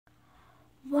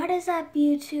What is up,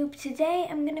 YouTube? Today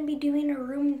I'm going to be doing a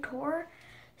room tour,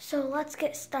 so let's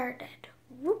get started.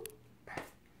 Whoop.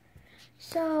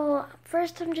 So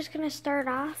first I'm just going to start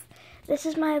off. This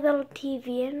is my little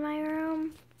TV in my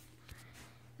room.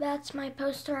 That's my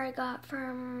poster I got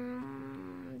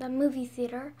from the movie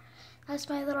theater. That's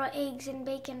my little eggs and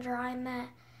bacon drawing that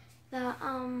the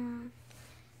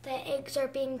eggs are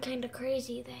being kind of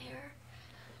crazy there.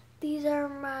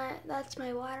 That's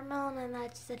my watermelon, and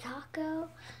that's the taco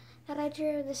that I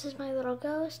drew. This is my little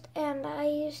ghost, and I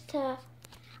used to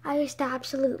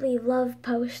absolutely love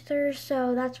posters,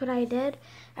 so that's what I did.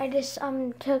 I just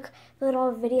took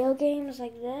little video games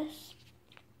like this,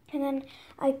 and then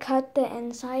I cut the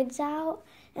insides out,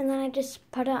 and then I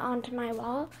just put it onto my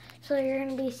wall. So you're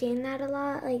gonna be seeing that a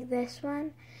lot, like this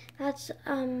one. That's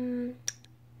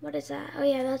what is that? Oh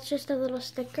yeah, that's just a little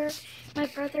sticker my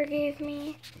brother gave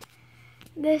me.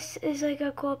 This is like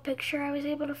a cool picture I was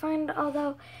able to find,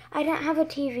 although I didn't have a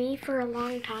TV for a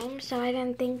long time, so I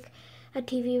didn't think a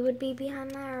TV would be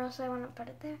behind that, or else I wouldn't put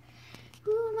it there.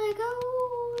 Ooh, my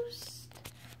ghost!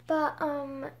 But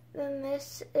then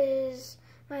this is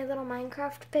my little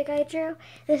Minecraft pig I drew.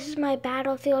 This is my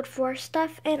Battlefield 4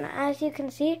 stuff, and as you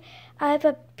can see, I have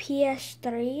a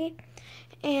PS3.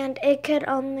 And it could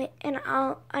only, and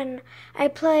I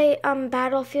play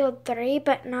Battlefield 3,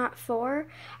 but not 4.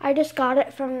 I just got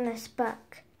it from this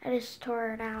book. I just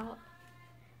tore it out.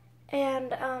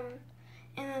 And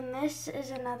then this is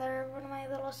another one of my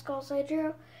little skulls I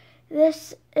drew.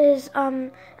 This is a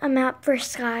map for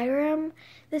Skyrim.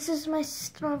 This is my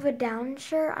System of a Down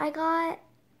shirt I got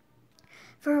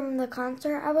from the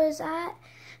concert I was at.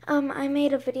 I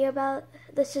made a video about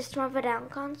the System of a Down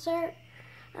concert.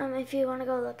 If you want to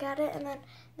go look at it. And then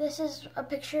this is a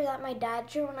picture that my dad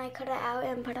drew when I cut it out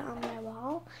and put it on my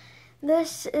wall.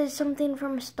 This is something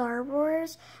from Star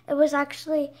Wars. It was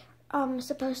actually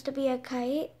supposed to be a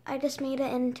kite. I just made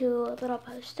it into a little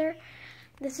poster.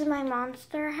 This is my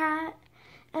monster hat.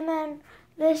 And then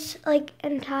this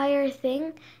entire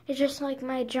thing is just like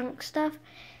my junk stuff.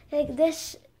 Like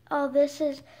this, that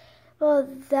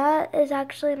is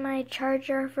actually my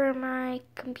charger for my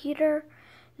computer.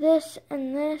 This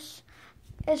and this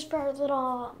is for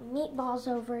little meatballs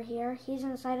over here. He's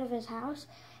inside of his house.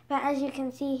 But as you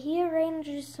can see, he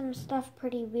arranges some stuff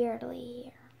pretty weirdly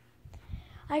here.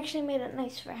 I actually made it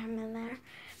nice for him in there.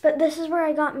 But this is where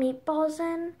I got meatballs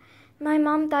in. My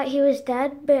mom thought he was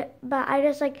dead, but I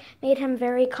just made him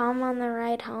very calm on the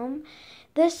ride home.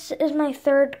 This is my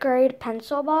 3rd grade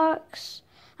pencil box.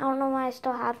 I don't know why I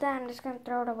still have that. I'm just going to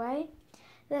throw it away.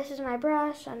 This is my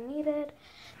brush, unneeded.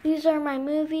 These are my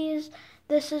movies.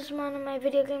 This is one of my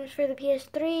video games for the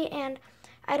PS3, and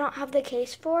I don't have the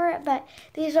case for it, but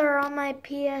these are all my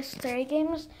PS3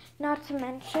 games, not to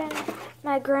mention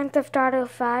my Grand Theft Auto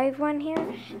 5 one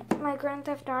here. My Grand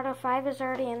Theft Auto 5 is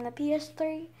already in the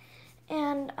PS3.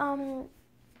 And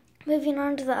moving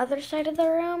on to the other side of the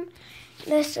room,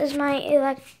 this is my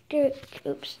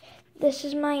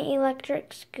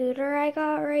electric scooter I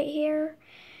got right here.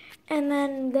 And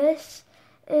then this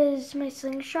is my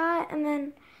slingshot, and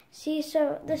then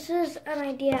so this is an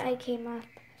idea I came up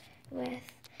with.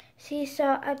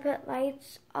 So I put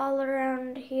lights all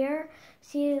around here.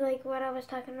 See, like what I was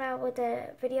talking about with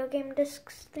the video game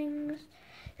discs things.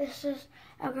 This is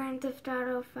a Grand Theft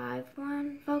Auto 5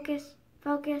 one. Focus.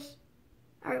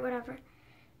 Alright, whatever.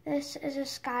 This is a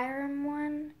Skyrim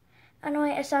one. Oh no,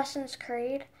 wait, Assassin's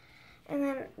Creed. And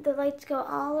then the lights go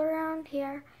all around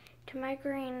here to my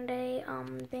Green Day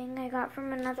thing I got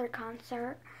from another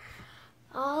concert,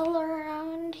 all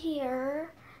around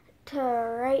here to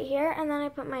right here, and then I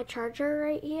put my charger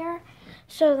right here.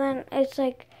 So then it's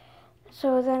like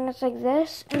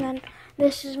this, and then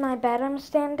this is my bed I'm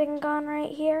standing on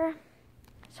right here.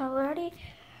 So ready?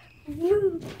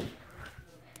 And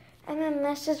then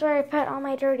this is where I put all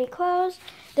my dirty clothes.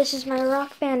 This is my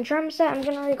Rock Band drum set. I'm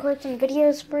gonna record some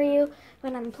videos for you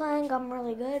when I'm playing. I'm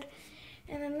really good.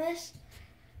 And then this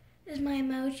is my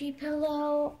emoji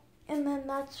pillow, and then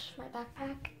that's my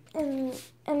backpack, and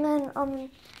then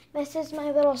this is my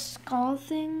little skull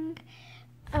thing.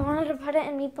 I wanted to put it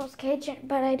in Meatball's cage,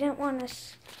 but I didn't want to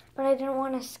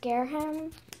scare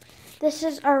him. This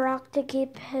is a rock to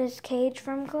keep his cage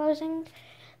from closing.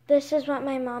 This is what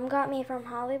my mom got me from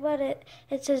Hollywood.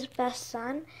 It's his best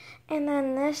son. And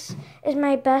then this is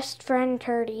my best friend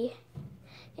Turdy.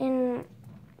 And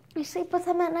I sleep with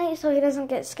him at night so he doesn't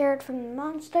get scared from the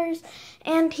monsters,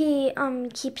 and he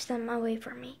keeps them away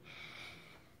from me.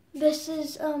 This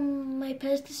is my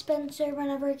Pez dispenser.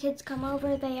 Whenever kids come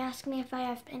over, they ask me if I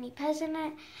have any Pez in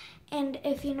it, and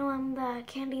if you know, I'm the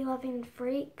candy loving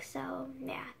freak, so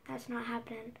yeah, that's not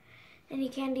happening. any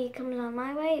candy comes on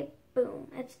my way,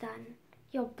 boom, it's done.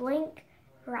 You'll blink,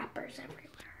 wrappers everywhere.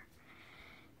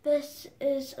 This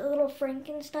is a little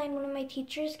Frankenstein one of my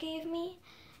teachers gave me.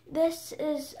 This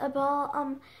is a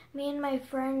ball, me and my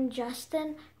friend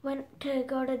Justin went to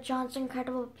go to John's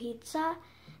Incredible Pizza,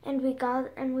 and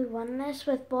we won this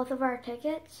with both of our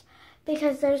tickets,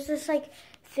 because there's this like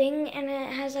thing, and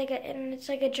it's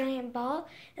like a giant ball,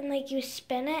 and like you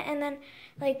spin it, and then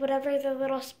like whatever the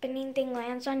little spinning thing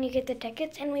lands on, you get the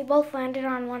tickets, and we both landed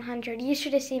on 100. You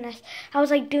should have seen us. I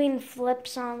was like doing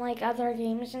flips on like other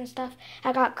games and stuff.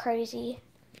 I got crazy.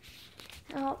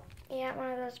 Oh yeah,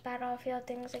 one of those Battlefield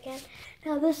things again.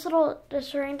 Now this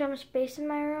random space in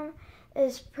my room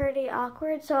is pretty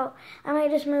awkward, so I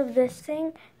might just move this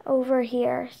thing over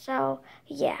here. So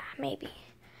yeah, maybe.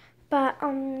 But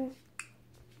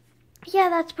yeah,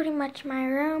 that's pretty much my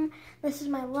room. This is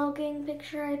my Logan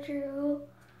picture I drew.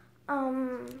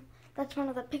 That's one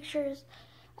of the pictures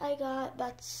I got.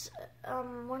 That's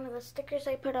one of the stickers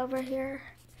I put over here.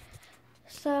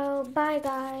 So bye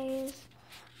guys.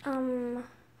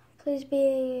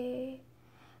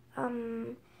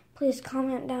 Please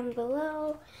comment down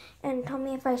below and tell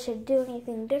me if I should do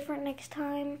anything different next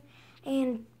time.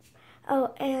 And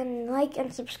like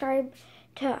and subscribe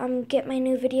to get my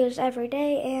new videos every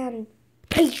day, and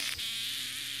peace.